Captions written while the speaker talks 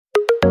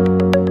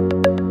Welcome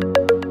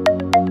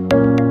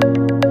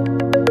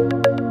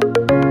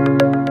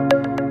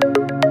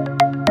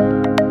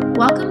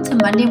to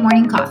Monday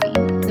Morning Coffee,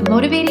 the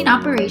motivating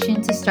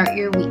operation to start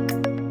your week.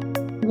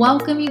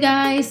 Welcome, you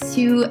guys,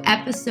 to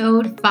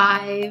episode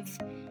 5.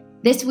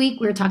 This week,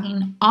 we're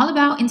talking all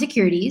about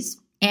insecurities,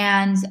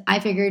 and I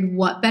figured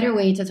what better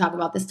way to talk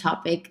about this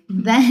topic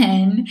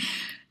than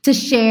to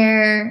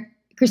share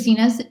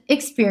Christina's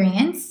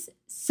experience.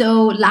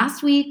 So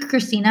last week,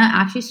 Christina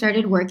actually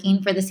started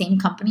working for the same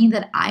company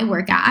that I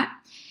work at.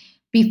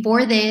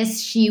 Before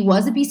this, she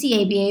was a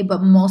BCABA,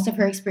 but most of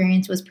her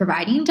experience was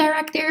providing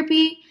direct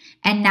therapy.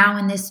 And now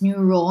in this new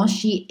role,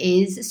 she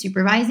is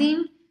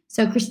supervising.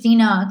 So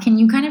Christina, can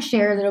you kind of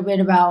share a little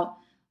bit about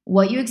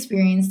what you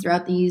experienced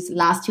throughout these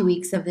last 2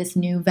 weeks of this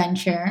new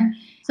venture?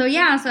 So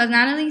as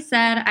Natalie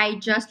said, I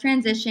just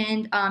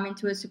transitioned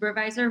into a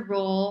supervisor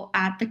role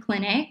at the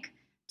clinic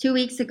 2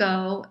 weeks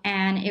ago,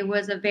 and it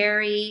was a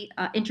very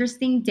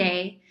interesting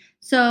day.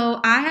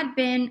 So I have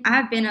been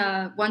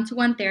a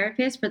one-to-one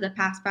therapist for the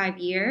past 5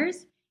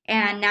 years.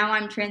 And now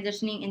I'm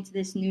transitioning into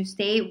this new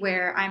state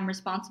where I'm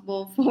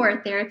responsible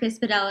for therapist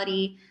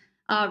fidelity,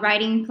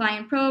 writing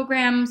client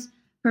programs,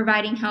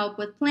 providing help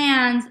with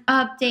plans,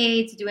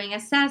 updates, doing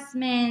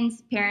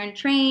assessments, parent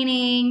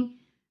training,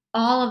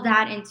 all of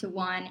that into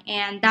one.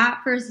 And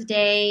that first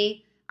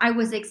day, I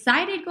was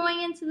excited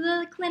going into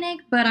the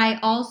clinic, but I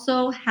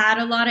also had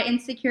a lot of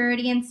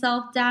insecurity and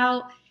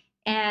self-doubt.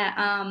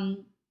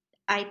 And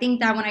I think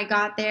that when I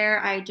got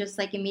there, I just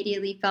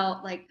immediately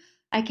felt like,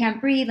 I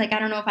can't breathe. I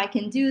don't know if I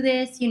can do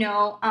this,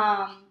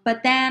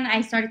 But then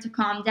I started to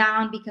calm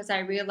down because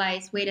I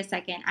realized, wait a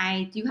second,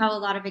 I do have a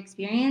lot of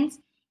experience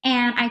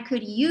and I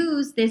could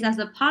use this as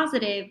a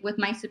positive with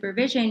my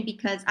supervision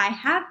because I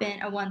have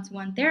been a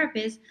one-to-one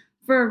therapist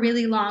for a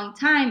really long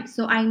time.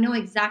 So I know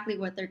exactly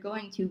what they're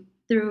going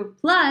through.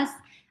 Plus,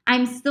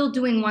 I'm still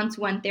doing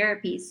one-to-one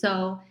therapy.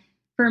 So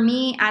for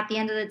me, at the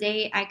end of the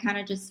day, I kind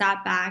of just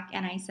sat back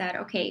and I said,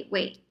 okay,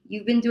 wait.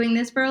 You've been doing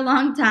this for a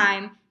long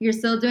time. You're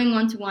still doing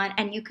one-to-one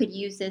and you could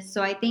use this.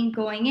 So I think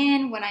going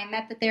in, when I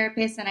met the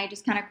therapist and I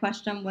just kind of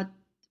questioned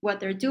what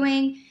they're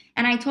doing.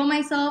 And I told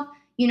myself,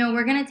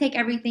 we're going to take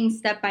everything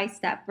step by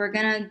step. We're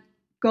going to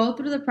go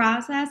through the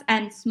process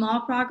and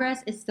small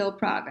progress is still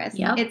progress.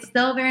 Yep. It's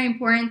still very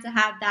important to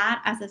have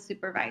that as a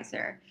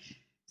supervisor.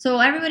 So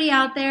everybody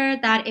out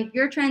there that if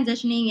you're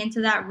transitioning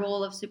into that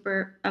role of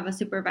a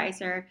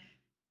supervisor,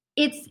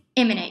 it's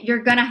imminent.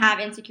 You're going to have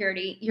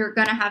insecurity. You're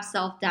going to have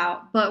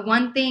self-doubt. But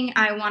one thing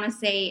I want to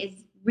say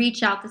is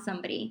reach out to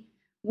somebody,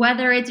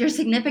 whether it's your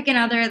significant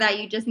other that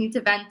you just need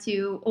to vent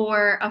to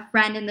or a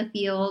friend in the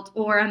field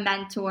or a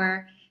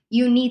mentor.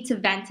 You need to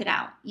vent it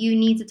out. You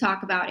need to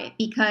talk about it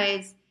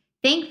because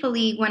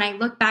thankfully, when I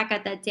look back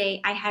at that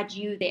day, I had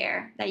you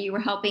there, that you were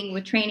helping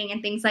with training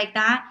and things like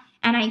that.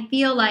 And I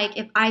feel like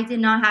if I did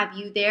not have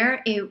you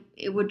there,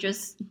 it would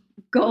just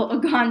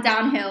gone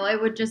downhill.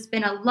 It would just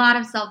been a lot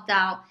of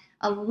self-doubt,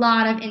 a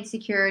lot of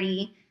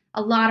insecurity,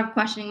 a lot of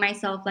questioning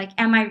myself,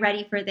 am I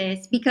ready for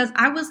this? Because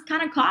I was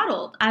kind of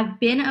coddled. I've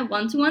been a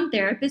one-to-one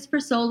therapist for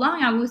so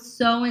long. I was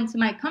so into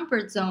my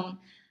comfort zone.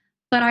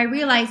 But I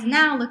realize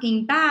now,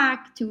 looking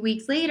back 2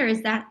 weeks later,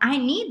 is that I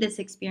need this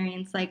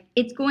experience.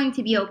 It's going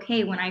to be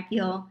okay when I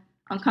feel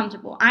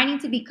uncomfortable. I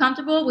need to be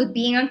comfortable with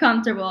being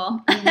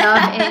uncomfortable.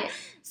 Love it.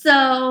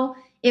 So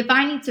if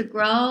I need to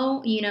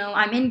grow,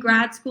 I'm in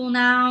grad school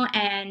now,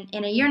 and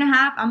in a year and a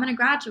half, I'm going to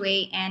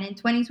graduate. And in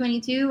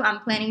 2022, I'm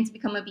planning to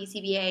become a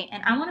BCBA,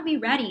 and I want to be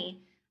ready.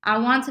 I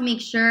want to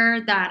make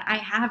sure that I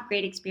have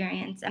great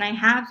experience, and I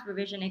have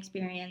supervision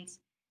experience.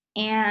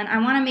 And I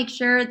want to make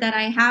sure that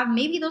I have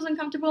maybe those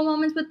uncomfortable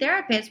moments with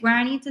therapists where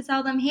I need to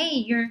tell them, hey,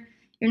 you're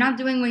not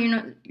doing what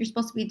you're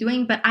supposed to be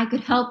doing, but I could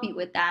help you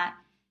with that.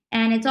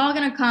 And it's all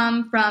going to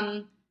come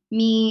from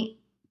me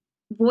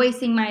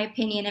voicing my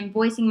opinion and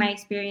voicing my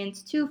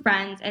experience to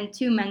friends and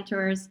to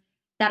mentors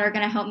that are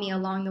going to help me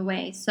along the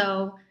way.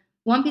 So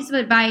one piece of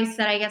advice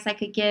that I guess I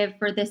could give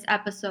for this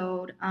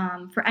episode,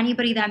 for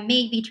anybody that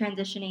may be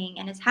transitioning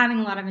and is having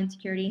a lot of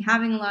insecurity,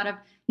 having a lot of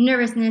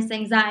nervousness,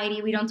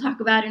 anxiety, we don't talk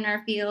about in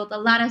our field, a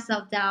lot of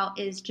self-doubt,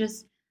 is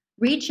just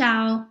reach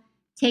out,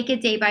 take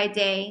it day by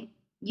day.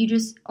 You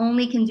just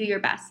only can do your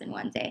best in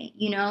one day,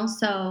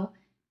 So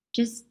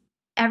just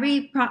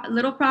every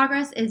little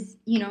progress is,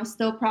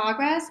 still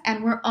progress,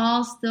 and we're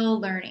all still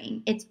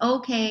learning. It's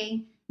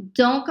okay.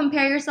 Don't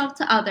compare yourself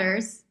to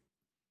others.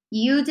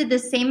 You did the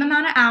same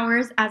amount of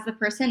hours as the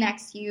person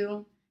next to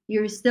you.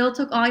 You still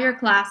took all your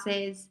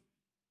classes.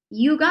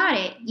 You got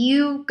it.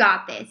 You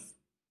got this.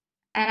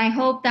 And I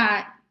hope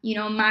that,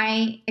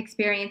 my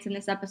experience in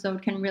this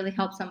episode can really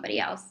help somebody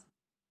else.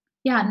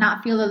 Yeah,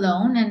 not feel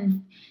alone.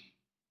 And,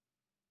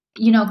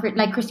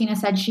 like Christina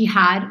said, she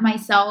had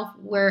myself,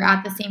 we're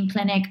at the same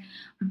clinic.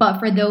 But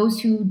for those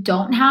who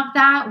don't have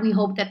that, we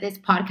hope that this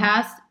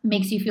podcast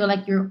makes you feel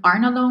like you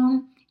aren't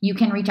alone. You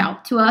can reach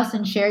out to us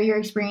and share your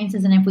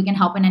experiences. And if we can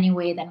help in any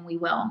way, then we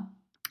will.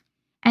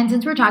 And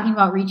since we're talking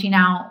about reaching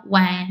out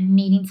when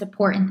needing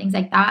support and things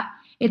like that,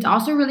 it's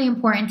also really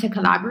important to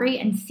collaborate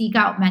and seek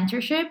out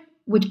mentorship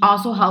which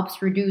also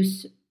helps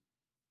reduce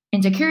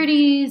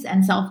insecurities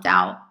and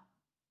self-doubt.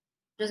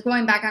 Just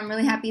going back, I'm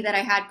really happy that I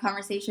had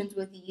conversations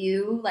with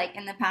you like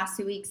in the past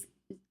 2 weeks,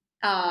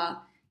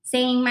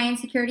 saying my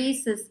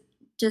insecurities to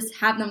just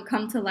have them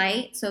come to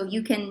light so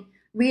you can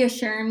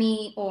reassure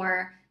me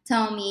or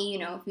tell me,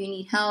 if you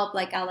need help,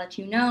 like I'll let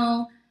you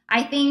know.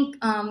 I think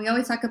we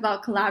always talk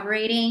about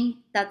collaborating.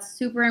 That's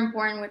super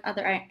important with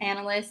other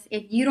analysts.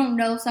 If you don't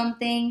know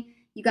something,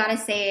 you got to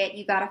say it.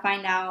 You got to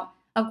find out.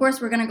 Of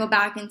course, we're going to go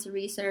back into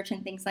research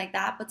and things like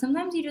that. But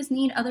sometimes you just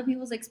need other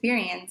people's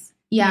experience.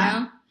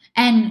 Yeah.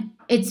 And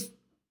it's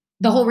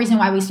the whole reason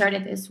why we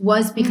started this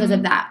was because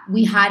of that.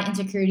 We had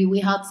insecurity. We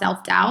had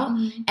self-doubt.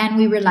 And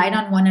we relied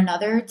on one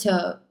another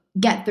to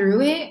get through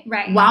it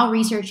while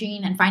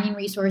researching and finding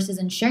resources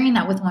and sharing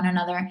that with one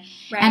another.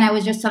 And I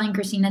was just telling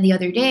Christina the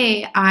other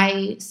day,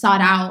 I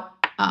sought out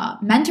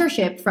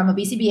mentorship from a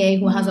BCBA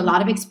who has a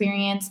lot of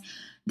experience.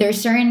 There's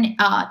certain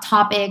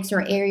topics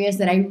or areas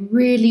that I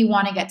really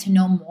want to get to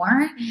know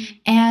more.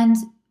 And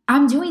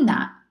I'm doing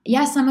that.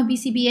 Yes, I'm a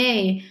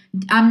BCBA.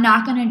 I'm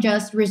not going to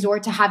just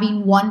resort to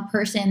having one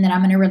person that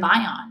I'm going to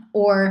rely on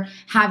or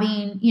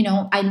having,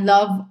 I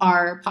love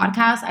our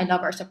podcast. I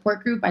love our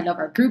support group. I love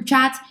our group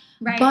chats.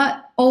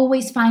 But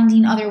always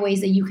finding other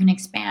ways that you can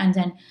expand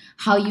and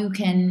how you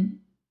can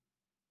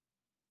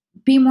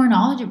be more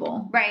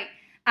knowledgeable. Right.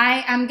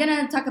 I'm going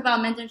to talk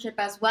about mentorship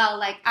as well.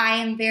 Like I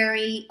am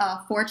very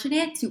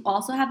fortunate to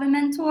also have a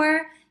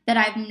mentor that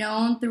I've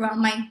known throughout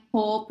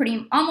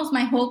almost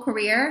my whole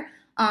career.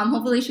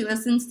 Hopefully she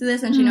listens to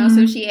this and she knows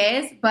who she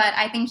is, but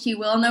I think she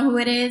will know who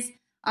it is.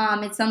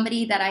 It's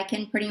somebody that I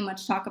can pretty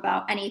much talk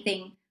about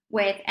anything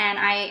with, and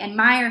I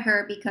admire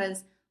her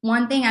because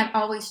one thing I've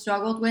always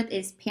struggled with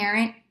is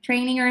parent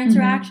training or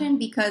interaction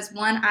because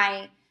one,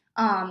 I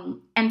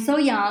am so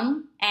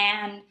young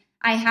and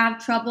I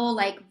have trouble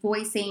like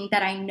voicing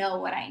that I know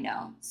what I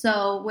know.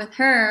 So with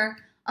her,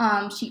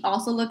 she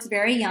also looks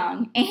very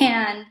young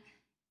and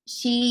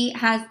she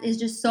is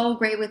just so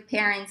great with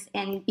parents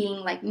and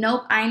being like,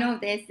 nope, I know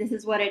this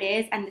is what it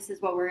is, and this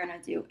is what we're going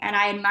to do. And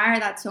I admire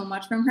that so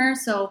much from her.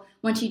 So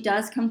when she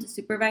does come to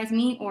supervise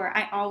me, or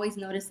I always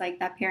notice like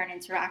that parent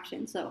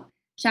interaction. So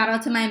shout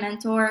out to my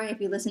mentor. If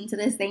you listen to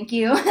this, thank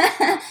you.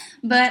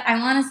 But I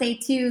want to say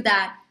too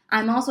that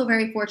I'm also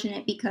very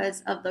fortunate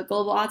because of the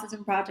Global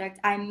Autism Project.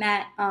 I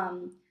met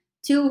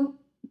 2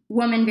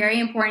 women very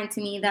important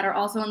to me that are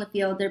also in the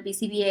field. They're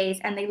BCBAs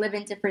and they live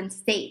in different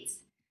states.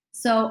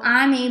 So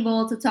I'm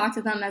able to talk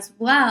to them as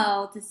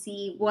well to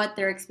see what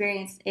their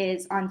experience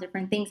is on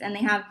different things. And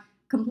they have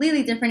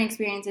completely different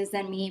experiences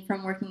than me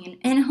from working in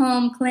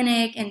in-home,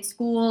 clinic, and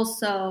school.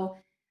 So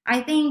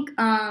I think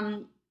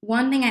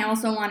one thing I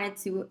also wanted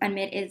to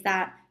admit is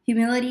that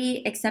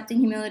accepting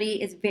humility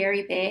is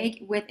very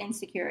big with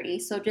insecurity.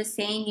 So just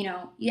saying,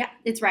 yeah,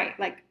 it's right.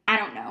 Like, I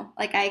don't know.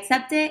 Like, I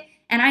accept it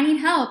and I need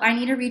help. I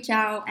need to reach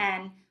out.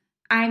 And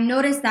I've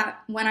noticed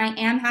that when I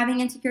am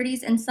having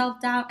insecurities and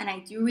self-doubt and I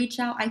do reach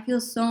out, I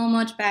feel so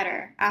much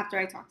better after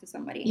I talk to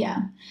somebody.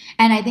 Yeah.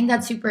 And I think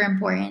that's super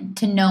important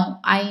to know.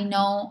 I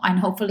know, and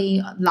hopefully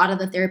a lot of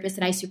the therapists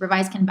that I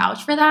supervise can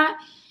vouch for that.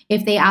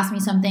 If they ask me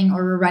something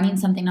or we're running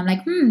something, I'm like,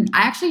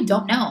 I actually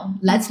don't know.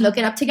 Let's look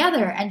it up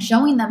together. And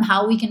showing them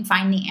how we can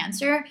find the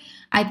answer,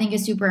 I think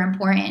is super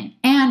important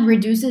and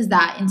reduces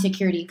that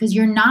insecurity because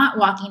you're not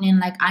walking in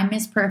like, I'm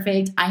Miss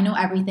Perfect. I know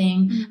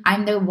everything.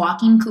 I'm the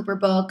walking Cooper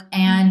book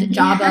and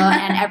Java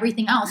and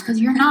everything else because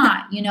you're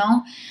not,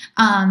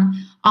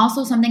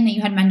 Also, something that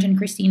you had mentioned,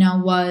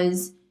 Christina,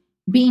 was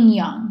being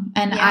young.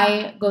 And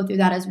I go through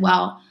that as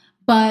well.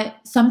 But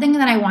something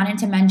that I wanted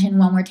to mention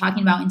when we're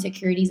talking about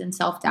insecurities and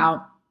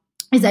self-doubt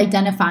is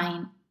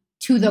identifying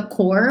to the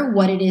core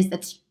what it is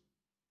that's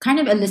kind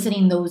of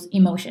eliciting those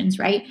emotions,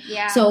 right?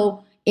 Yeah.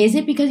 So is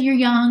it because you're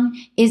young?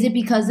 Is it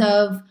because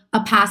of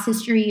a past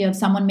history of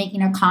someone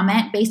making a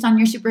comment based on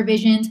your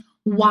supervisions?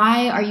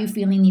 Why are you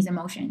feeling these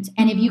emotions?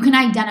 And if you can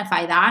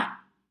identify that,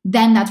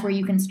 then that's where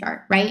you can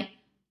start, right?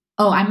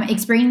 Oh, I'm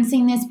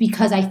experiencing this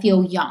because I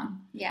feel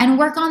young. And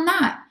work on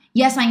that.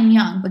 Yes, I am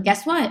young, but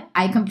guess what?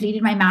 I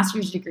completed my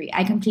master's degree.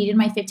 I completed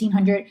my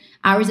 1,500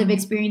 hours of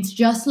experience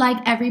just like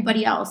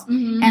everybody else.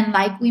 And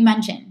like we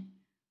mentioned,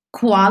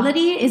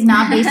 quality is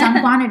not based on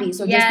quantity.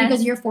 So just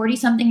because you're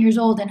 40-something years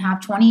old and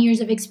have 20 years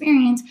of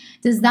experience,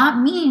 does that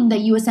mean that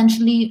you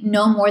essentially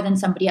know more than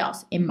somebody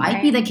else? It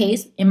might be the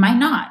case. It might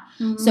not.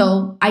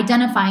 So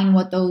identifying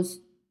what those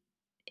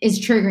is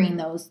triggering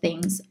those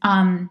things.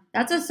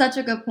 That's such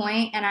a good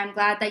point, and I'm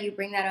glad that you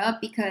bring that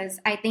up because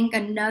I think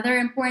another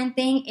important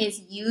thing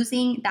is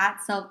using that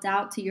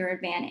self-doubt to your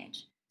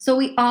advantage. So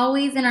we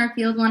always in our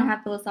field want to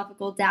have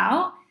philosophical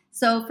doubt.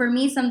 So for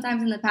me,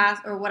 sometimes in the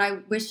past or what I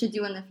wish to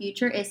do in the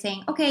future is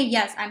saying, okay,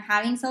 yes, I'm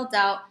having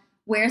self-doubt.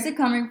 Where's it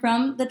coming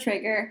from, the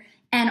trigger?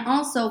 And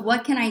also,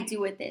 what can I do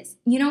with this?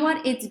 You know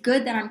what? It's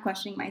good that I'm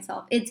questioning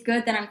myself. It's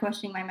good that I'm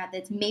questioning my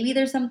methods. Maybe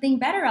there's something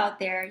better out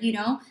there,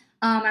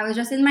 I was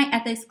just in my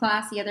ethics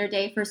class the other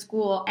day for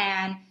school,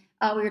 and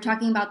we were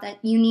talking about that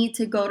you need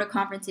to go to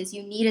conferences.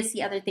 You need to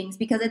see other things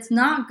because it's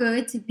not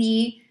good to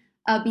be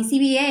a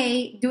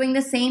BCBA doing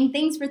the same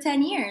things for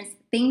 10 years.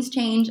 Things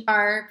change.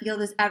 Our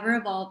field is ever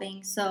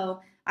evolving. So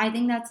I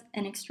think that's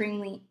an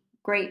extremely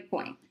great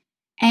point.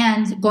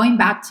 And going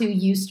back to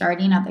you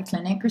starting at the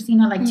clinic,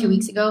 Christina, like 2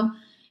 weeks ago,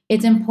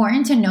 it's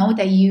important to know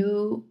that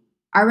you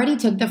already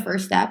took the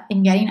first step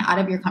in getting out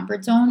of your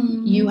comfort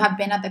zone. You have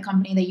been at the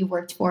company that you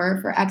worked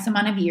for X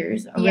amount of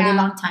years, a really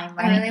long time,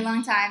 right? A really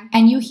long time.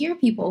 And you hear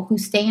people who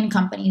stay in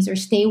companies or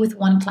stay with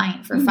one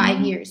client for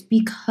 5 years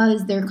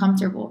because they're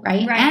comfortable,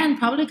 right? And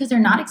probably because they're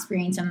not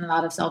experiencing a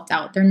lot of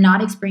self-doubt. They're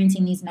not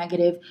experiencing these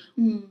negative,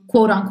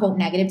 quote unquote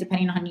negative,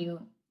 depending on how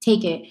you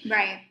take it.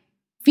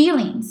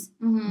 Feelings.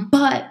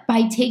 But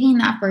by taking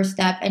that first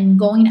step and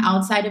going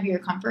outside of your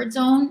comfort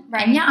zone,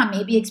 and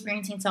maybe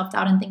experiencing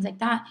self-doubt and things like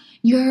that,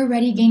 you're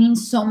already gaining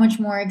so much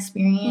more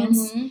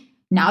experience.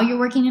 Now you're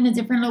working in a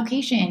different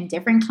location,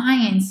 different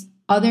clients,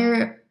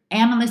 other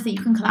analysts that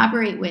you can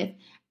collaborate with,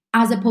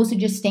 as opposed to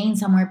just staying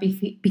somewhere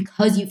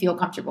because you feel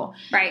comfortable.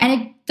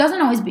 And it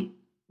doesn't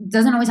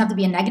always have to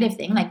be a negative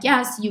thing. Like,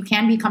 yes, you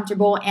can be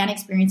comfortable and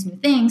experience new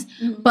things,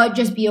 but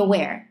just be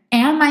aware.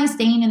 Am I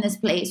staying in this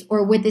place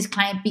or with this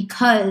client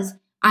because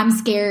I'm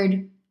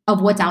scared of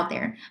what's out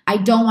there? I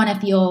don't want to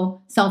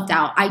feel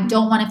self-doubt. I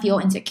don't want to feel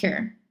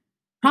insecure.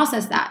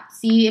 Process that.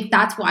 See if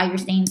that's why you're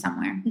staying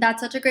somewhere.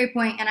 That's such a great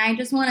point. And I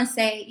just want to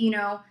say,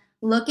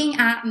 looking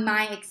at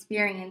my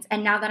experience,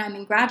 and now that I'm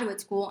in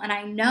graduate school and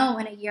I know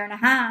in a year and a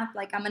half,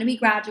 like, I'm going to be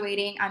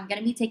graduating, I'm going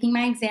to be taking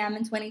my exam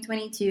in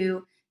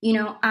 2022.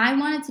 I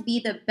want it to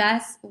be the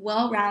best,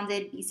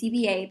 well-rounded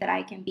BCBA that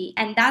I can be.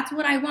 And that's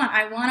what I want.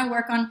 I want to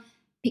work on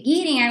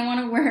eating. I want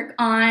to work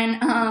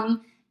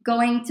on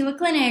going to a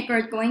clinic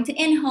or going to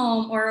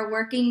in-home or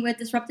working with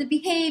disruptive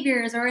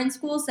behaviors or in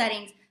school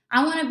settings.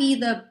 I want to be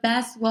the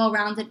best,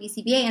 well-rounded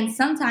BCBA. And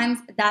sometimes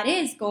that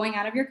is going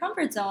out of your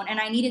comfort zone. And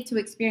I needed to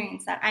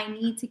experience that. I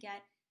need to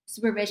get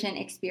supervision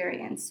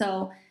experience.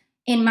 So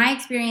in my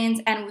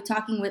experience, and we're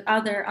talking with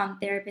other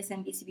therapists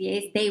and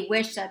BCBAs, they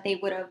wish that they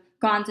would have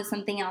gone to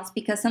something else,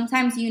 because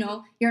sometimes,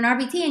 you're an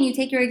RBT and you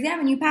take your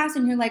exam and you pass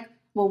and you're like,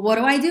 well, what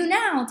do I do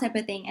now, type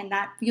of thing. And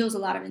that fuels a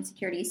lot of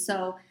insecurity.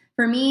 So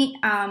for me,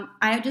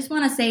 I just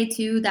want to say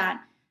too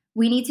that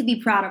we need to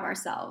be proud of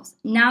ourselves.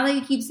 Now that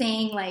you keep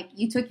saying, like,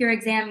 you took your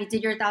exam, you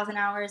did your 1,000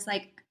 hours,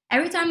 like,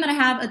 every time that I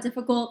have a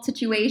difficult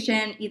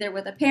situation, either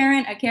with a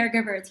parent, a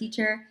caregiver, a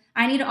teacher,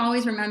 I need to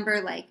always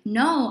remember, like,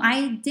 no,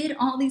 I did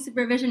all these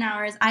supervision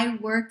hours. I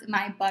worked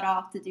my butt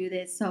off to do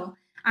this. So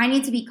I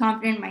need to be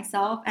confident in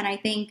myself. And I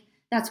think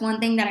that's one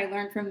thing that I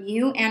learned from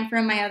you and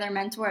from my other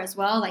mentor as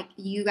well. Like,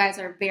 you guys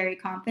are very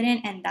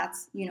confident, and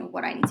that's,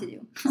 what I need to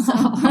do. So.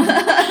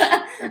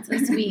 That's so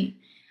sweet.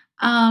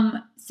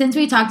 Since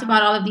we talked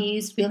about all of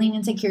these feeling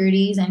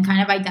insecurities and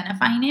kind of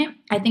identifying it,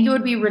 I think it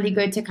would be really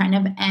good to kind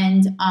of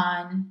end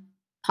on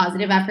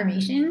positive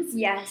affirmations.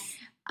 Yes.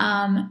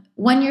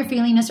 When you're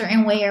feeling a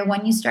certain way or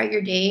when you start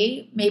your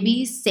day,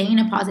 maybe saying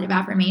a positive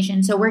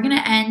affirmation. So we're going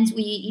to end,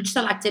 we each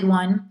selected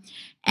one,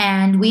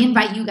 and we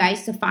invite you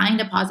guys to find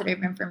a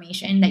positive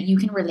information that you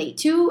can relate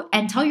to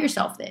and tell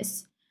yourself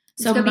this.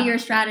 So this could be your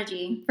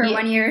strategy for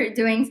when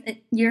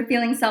you're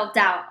feeling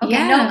self-doubt.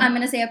 Okay, no, I'm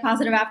going to say a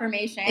positive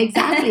affirmation.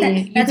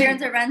 Exactly. That's your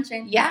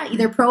intervention. Yeah,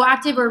 either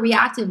proactive or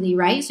reactively,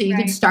 right? So you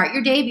can start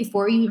your day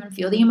before you even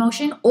feel the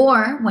emotion,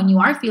 or when you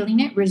are feeling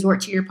it,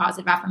 resort to your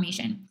positive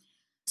affirmation.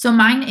 So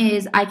mine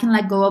is, I can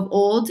let go of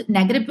old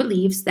negative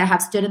beliefs that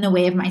have stood in the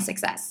way of my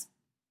success.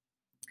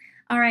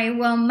 All right,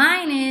 well,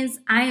 mine is,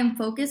 I am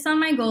focused on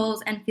my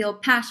goals and feel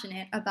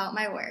passionate about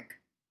my work.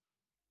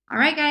 All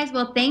right, guys.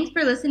 Well, thanks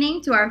for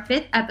listening to our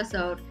 5th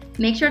episode.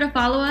 Make sure to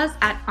follow us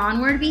at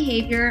Onward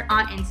Behavior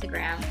on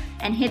Instagram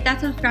and hit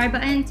that subscribe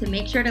button to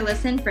make sure to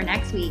listen for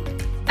next week.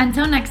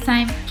 Until next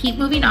time, keep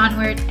moving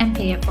onward and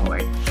pay it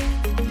forward.